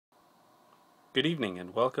Good evening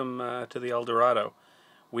and welcome to the El Dorado.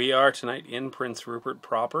 We are tonight in Prince Rupert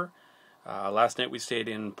proper. Last night we stayed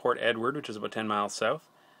in Port Edward, which is about 10 miles south,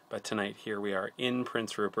 but tonight here we are in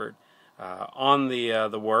Prince Rupert on the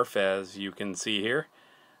wharf, as you can see here,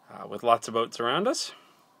 with lots of boats around us.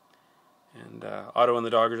 And Otto and the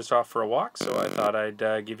dog are just off for a walk, so I thought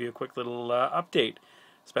I'd give you a quick little update,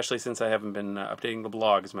 especially since I haven't been updating the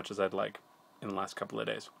blog as much as I'd like in the last couple of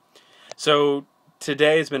days. So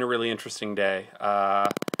today has been a really interesting day.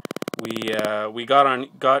 We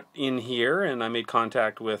got in here, and I made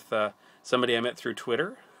contact with somebody I met through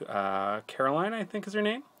Twitter. Caroline, I think is her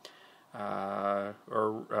name, or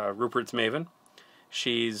Rupert's Maven.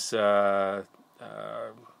 She's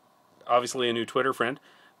obviously a new Twitter friend,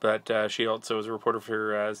 but she also is a reporter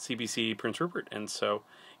for CBC Prince Rupert, and so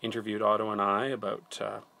interviewed Otto and I about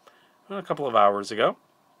a couple of hours ago.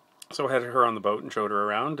 So I had her on the boat and showed her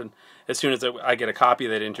around, and as soon as I get a copy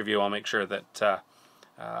of that interview, I'll make sure that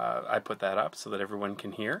I put that up so that everyone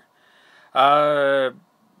can hear. And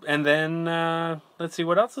then let's see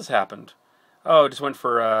what else has happened. Oh, just went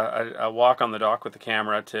for a walk on the dock with the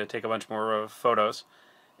camera to take a bunch more photos,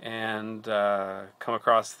 and come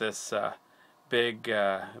across this big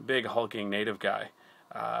hulking native guy.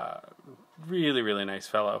 Really, really nice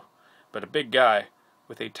fellow, but a big guy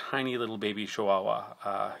with a tiny little baby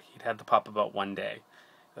chihuahua. He'd had the pup about one day.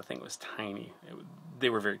 The thing was tiny. They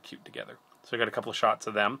were very cute together. So I got a couple of shots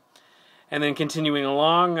of them. And then continuing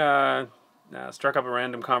along, struck up a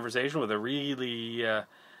random conversation with a really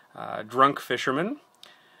drunk fisherman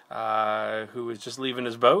who was just leaving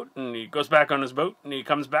his boat. And he goes back on his boat, and he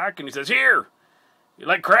comes back, and he says, "Here, you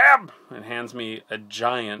like crab?" And hands me a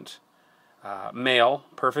giant male,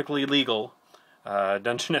 perfectly legal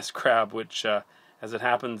Dungeness crab, which as it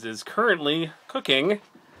happens, is currently cooking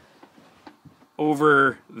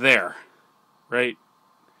over there, right?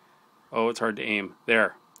 Oh, it's hard to aim.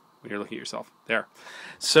 There, when you're looking at yourself. There.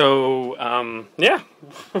 So, yeah.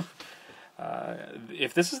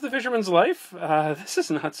 If this is the fisherman's life, this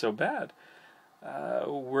is not so bad.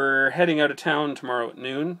 We're heading out of town tomorrow at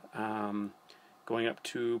noon, going up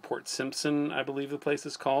to Port Simpson, I believe the place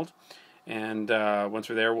is called. And once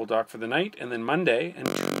we're there, we'll dock for the night. And then Monday and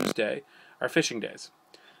Tuesday are fishing days.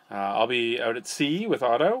 I'll be out at sea with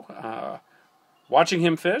Otto, watching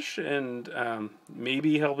him fish, and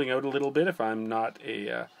maybe helping out a little bit if I'm not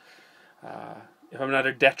a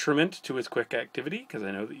detriment to his quick activity, because I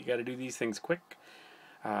know that you got to do these things quick.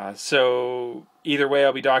 So either way,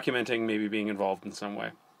 I'll be documenting, maybe being involved in some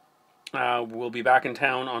way. We'll be back in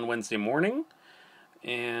town on Wednesday morning,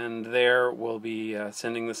 and there we'll be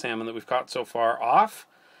sending the salmon that we've caught so far off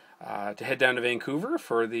to head down to Vancouver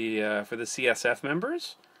for the CSF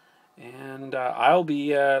members, and I'll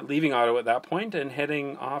be leaving Otto at that point and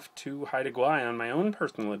heading off to Haida Gwaii on my own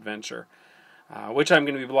personal adventure, which I'm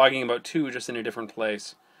going to be blogging about too, just in a different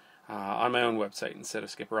place on my own website instead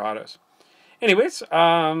of Skipper Otto's. Anyways,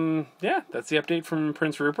 yeah, that's the update from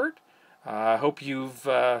Prince Rupert. I hope you've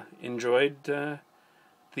enjoyed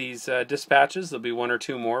these dispatches. There'll be one or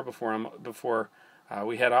two more before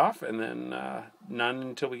we head off, and then none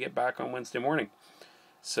until we get back on Wednesday morning.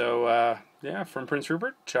 So, yeah, from Prince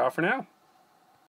Rupert, ciao for now.